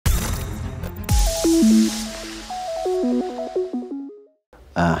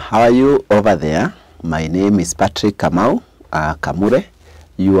How are you over there? My name is Patrick Kamau Kamure.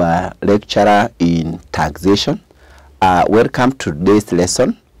 You are lecturer in taxation. Welcome to today's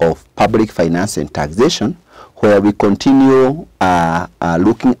lesson of public finance and taxation, where we continue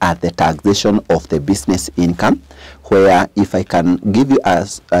looking at the taxation of the business income, where if I can give you a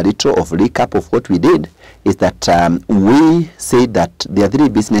little of recap of what we did, is that we said that there are three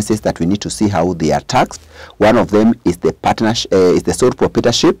businesses that we need to see how they are taxed. One of them is the partnership, is the sole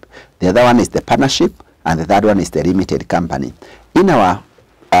proprietorship. The other one is the partnership, and the third one is the limited company. In our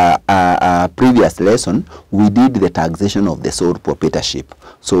previous lesson, we did the taxation of the sole proprietorship.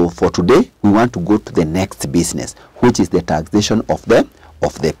 So for today, we want to go to the next business, which is the taxation of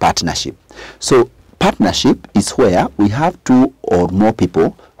the partnership. So partnership is where we have two or more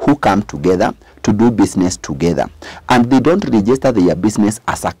people who come together to do business together, and they don't register their business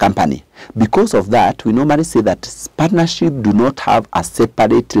as a company. Because of that, we normally say that partnership do not have a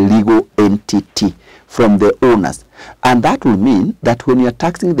separate legal entity from the owners, and that will mean that when you are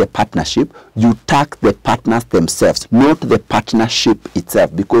taxing the partnership, you tax the partners themselves, not the partnership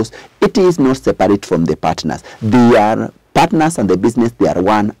itself, because it is not separate from the partners. They are partners, and the business, they are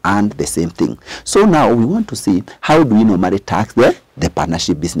one and the same thing. So now we want to see how do we normally tax the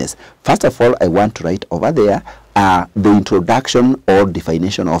partnership business. First of all, I want to write over there the introduction or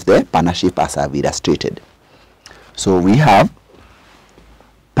definition of the partnership as I've illustrated. So we have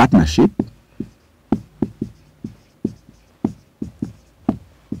partnership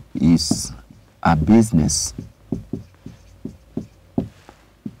is a business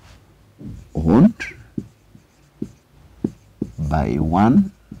owned by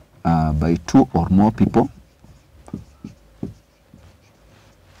by two or more people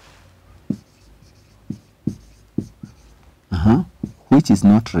which is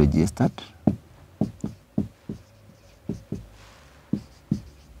not registered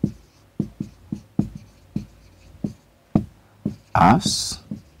as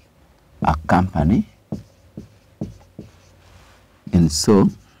a company, and so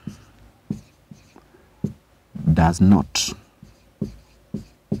does not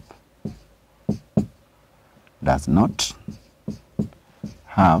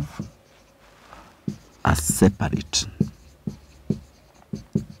have a separate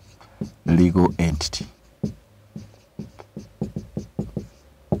legal entity.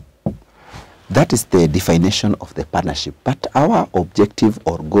 That is the definition of the partnership. But our objective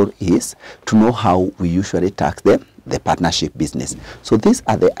or goal is to know how we usually tax the partnership business. So these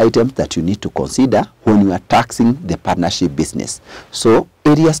are the items that you need to consider when you are taxing the partnership business. So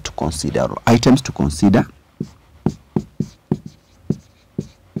areas to consider, or items to consider.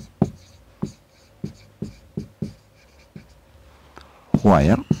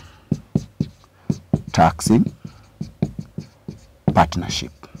 While taxing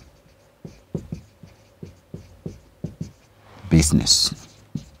partnership business.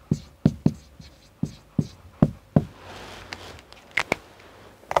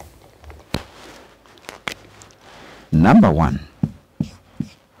 Number one,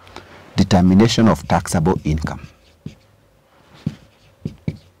 determination of taxable income.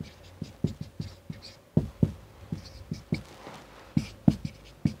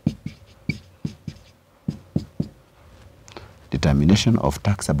 Determination of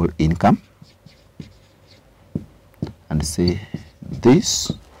taxable income, and say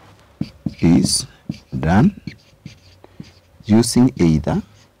this is done using either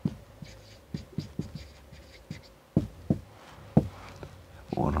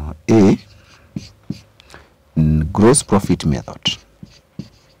or a gross profit method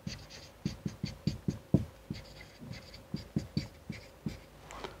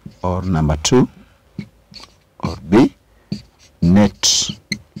or number two, or B, net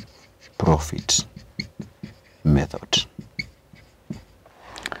profit method.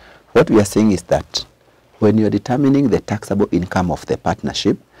 What we are saying is that when you are determining the taxable income of the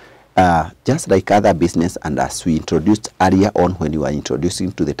partnership, just like other business, and as we introduced earlier on when you are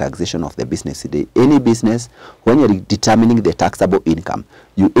introducing to the taxation of the business today, any business, when you're determining the taxable income,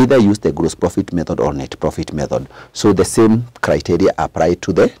 you either use the gross profit method or net profit method. So the same criteria apply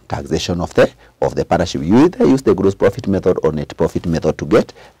to the taxation of the partnership. You either use the gross profit method or net profit method to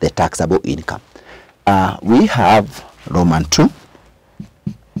get the taxable income. We have Roman 2.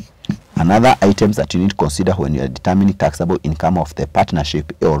 Another items that you need to consider when you are determining taxable income of the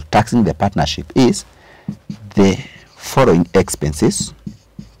partnership or taxing the partnership is the following expenses.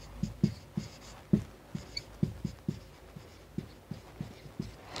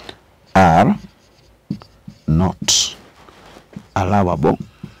 Are not allowable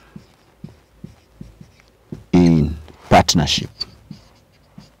partnership.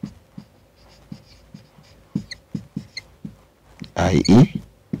 I.e.,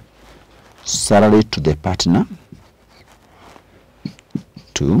 salary to the partner,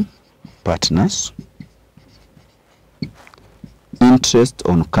 to partners, interest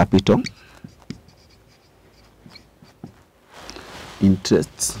on capital,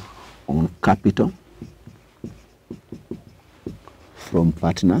 interests on capital from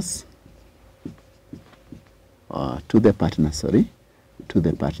partners to the partners, to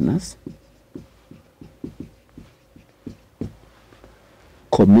the partners,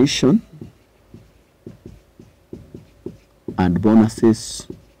 commission and bonuses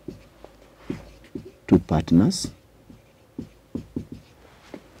to partners,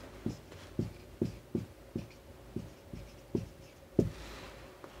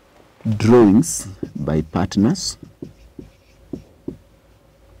 drawings by partners,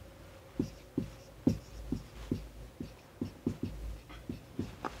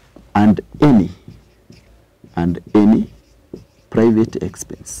 and any private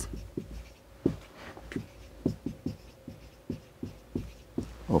expense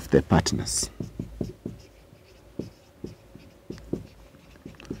of the partners.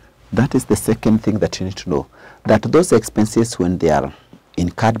 That is the second thing that you need to know, that those expenses, when they are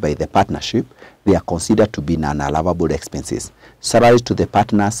incurred by the partnership, they are considered to be non-allowable expenses. Salary to the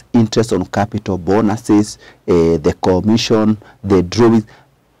partners, interest on capital, bonuses, the commission, the drawings.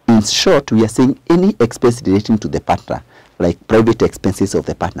 In short, we are saying any expense relating to the partner, like private expenses of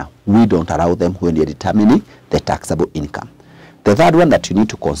the partner, we don't allow them when you're determining the taxable income. The third one that you need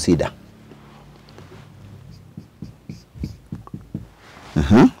to consider,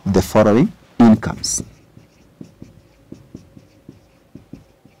 the following incomes.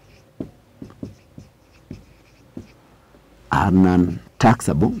 Are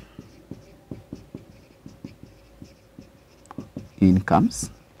non-taxable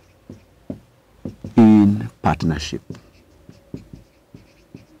incomes in partnership,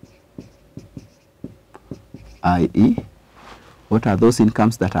 i.e., what are those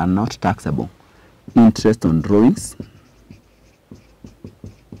incomes that are not taxable? Interest on drawings,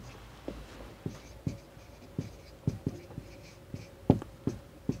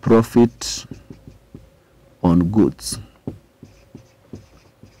 profit on goods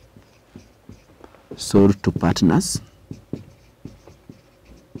sold to partners,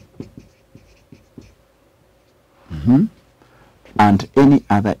 and any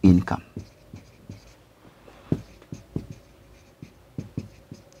other income.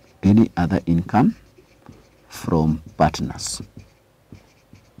 Any other income from partners.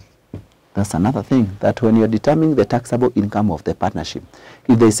 That's another thing, that when you're determining the taxable income of the partnership,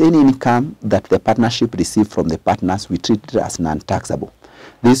 if there's any income that the partnership received from the partners, we treat it as non-taxable.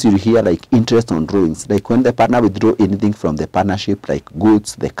 This you hear like interest on drawings, like when the partner withdraw anything from the partnership, like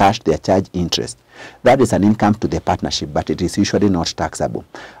goods, the cash, they are charged interest. That is an income to the partnership, but it is usually not taxable.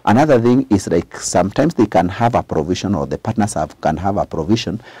 Another thing is like sometimes they can have a provision, or the partners can have a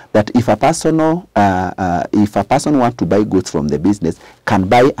provision that if a person wants to buy goods from the business, can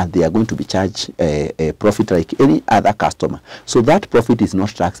buy and they are going to be charged a profit like any other customer. So that profit is not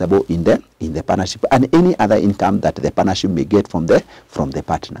taxable in the partnership, and any other income that the partnership may get from the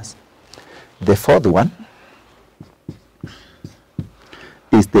partners. The fourth one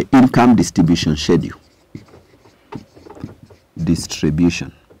is the income distribution schedule.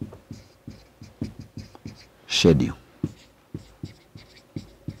 Distribution schedule.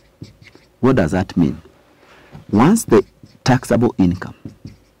 What does that mean? Once taxable income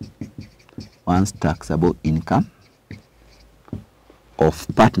of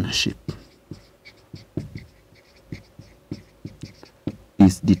partnership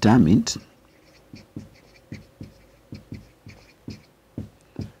is determined,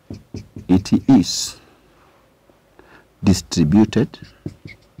 it is distributed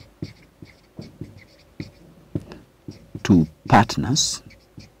to partners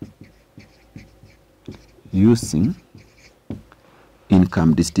using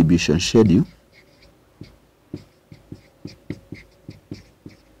income distribution schedule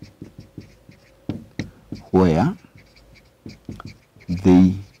where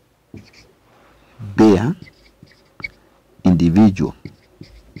they bear individual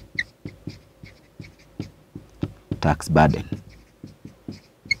tax burden.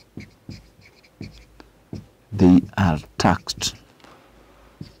 They are taxed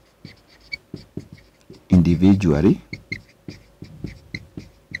individually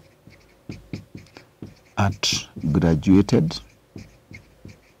at graduated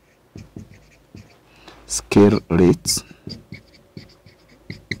scale rates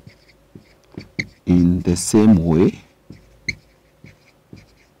in the same way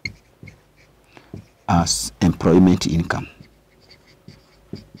as employment income.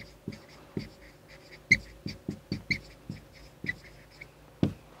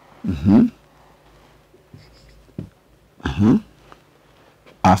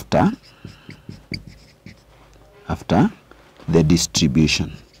 After the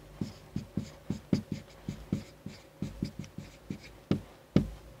distribution.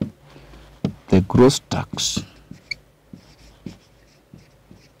 The gross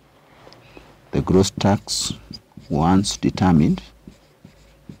tax once determined,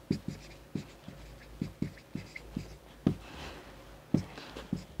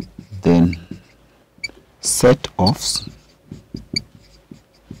 then set-offs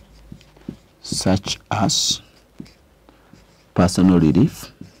such as personal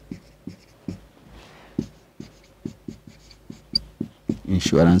relief,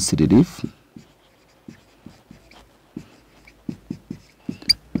 insurance relief,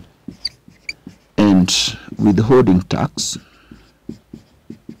 and withholding tax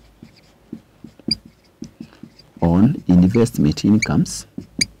on investment incomes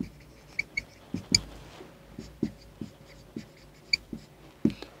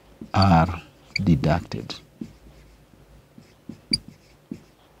are deducted.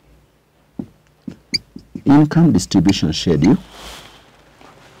 Income distribution schedule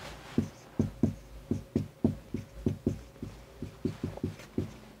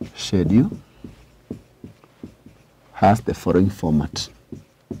has the following format.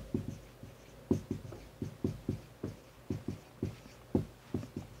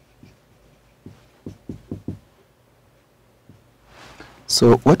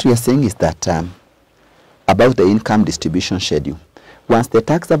 So what we are saying is that about the income distribution schedule, once the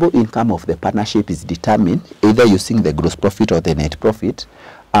taxable income of the partnership is determined, either using the gross profit or the net profit,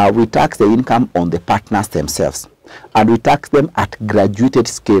 we tax the income on the partners themselves, and we tax them at graduated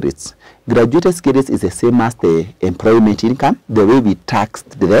scale rates. Graduated scale rates is the same as the employment income, the way we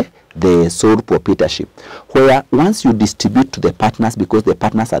taxed the sole proprietorship, where once you distribute to the partners, because the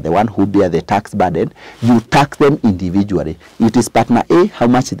partners are the one who bear the tax burden, you tax them individually. It is partner A, how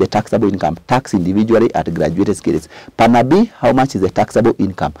much is the taxable income, tax individually at graduated scale rates. Partner B, how much is the taxable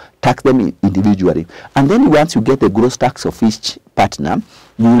income, tax them individually. And then once you get the gross tax of each partner,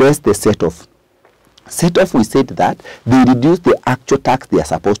 you less the set-off. Set-off, we said that they reduce the actual tax they are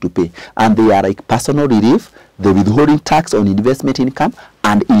supposed to pay, and they are like personal relief, the withholding tax on investment income,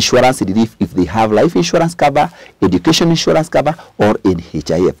 and insurance relief if they have life insurance cover, education insurance cover, or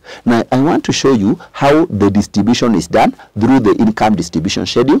NHIF. Now, I want to show you how the distribution is done through the income distribution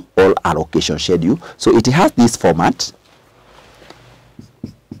schedule or allocation schedule. So it has this format: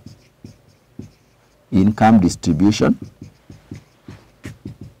 income distribution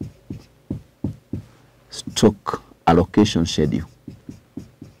stock allocation schedule.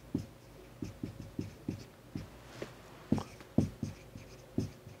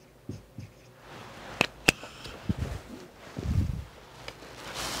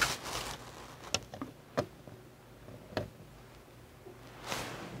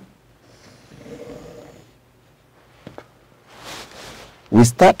 We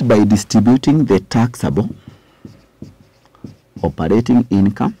start by distributing the taxable operating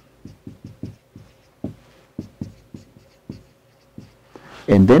income,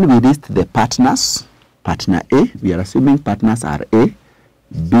 and then we list the partners. Partner A, we are assuming partners are A,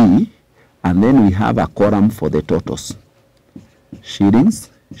 B, and then we have a column for the totals. Shillings,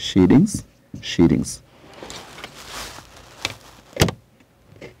 shillings, shillings.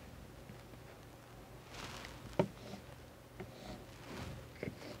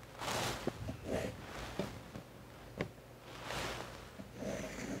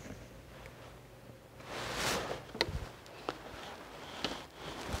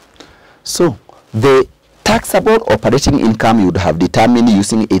 So the taxable operating income you would have determined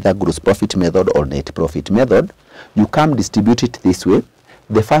using either gross profit method or net profit method. You can distribute it this way.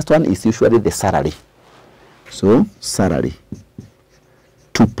 The first one is usually the salary. So salary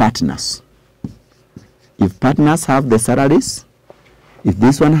to partners. If partners have the salaries, if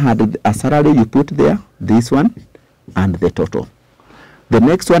this one had a salary, you put there this one and the total. The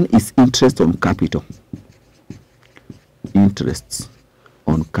next one is interest on capital. Interests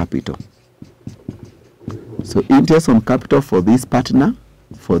on capital. So interest on capital for this partner,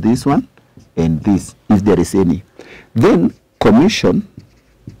 for this one, and this, if there is any. Then commission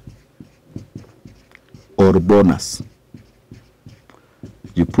or bonus.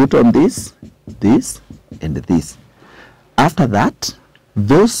 You put on this, this, and this. After that,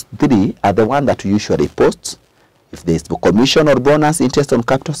 those three are the one that you usually post. If there is commission or bonus, interest on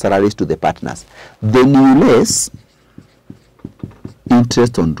capital, salaries to the partners. Then you less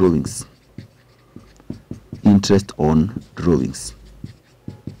interest on drawings. interest on drawings.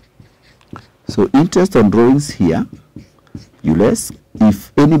 So interest on drawings here, you less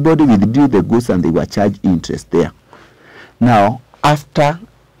if anybody withdrew the goods and they were charged interest there. Now, after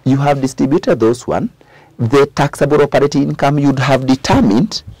you have distributed those one, the taxable operating income you'd have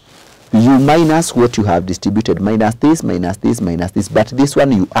determined, you minus what you have distributed, minus this, minus this, minus this, but this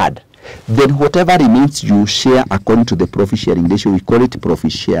one you add. Then whatever remains you share according to the profit sharing ratio. We call it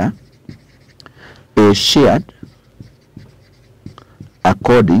profit share. Shared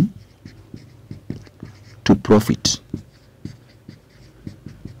according to profit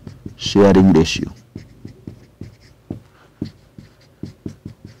sharing ratio.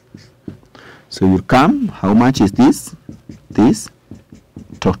 So you come, how much is this? This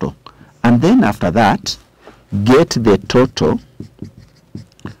total. And then after that, get the total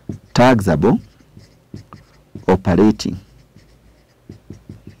taxable operating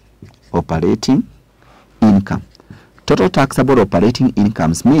income. Total taxable operating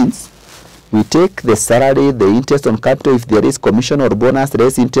incomes means we take the salary, the interest on capital, if there is commission or bonus,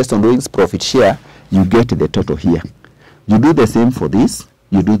 less interest on drawings, profit share, you get the total here. You do the same for this,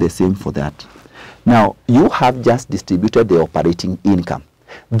 you do the same for that. Now, you have just distributed the operating income.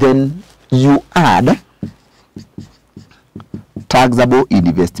 Then you add taxable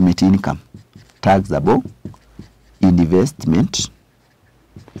investment income. Taxable investment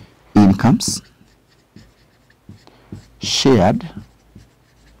incomes shared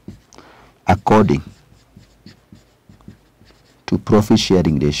according to profit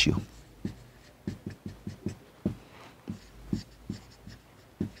sharing ratio.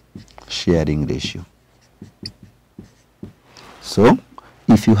 Sharing ratio. So,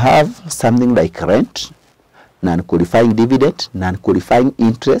 if you have something like rent, non-qualifying dividend, non-qualifying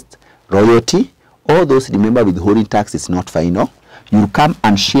interest, royalty, all those, remember, withholding tax is not final. You come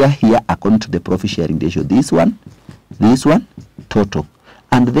and share here according to the profit sharing ratio. This one, total.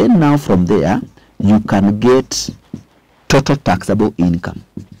 And then now from there, you can get total taxable income.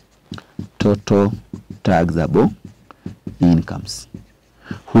 Total taxable incomes,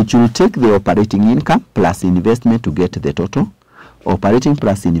 which will take the operating income plus investment to get the total. Operating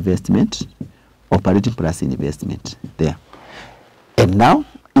plus investment, there. And now,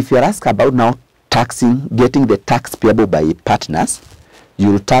 if you're asked about now taxing, getting the tax payable by partners,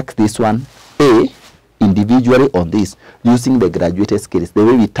 you'll tax this one A individually on this using the graduated scales, the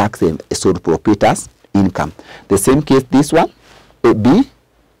way we tax a sole proprietor's income. The same case, this one, A, B,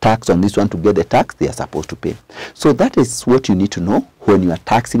 tax on this one to get the tax they are supposed to pay. So that is what you need to know when you are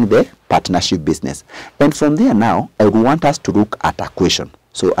taxing the partnership business. And from there now, I want us to look at a question.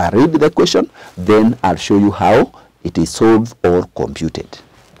 So I read the question, then I'll show you how it is solved or computed.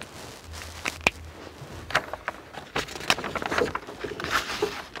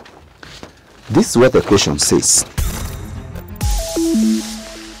 This is what the question says.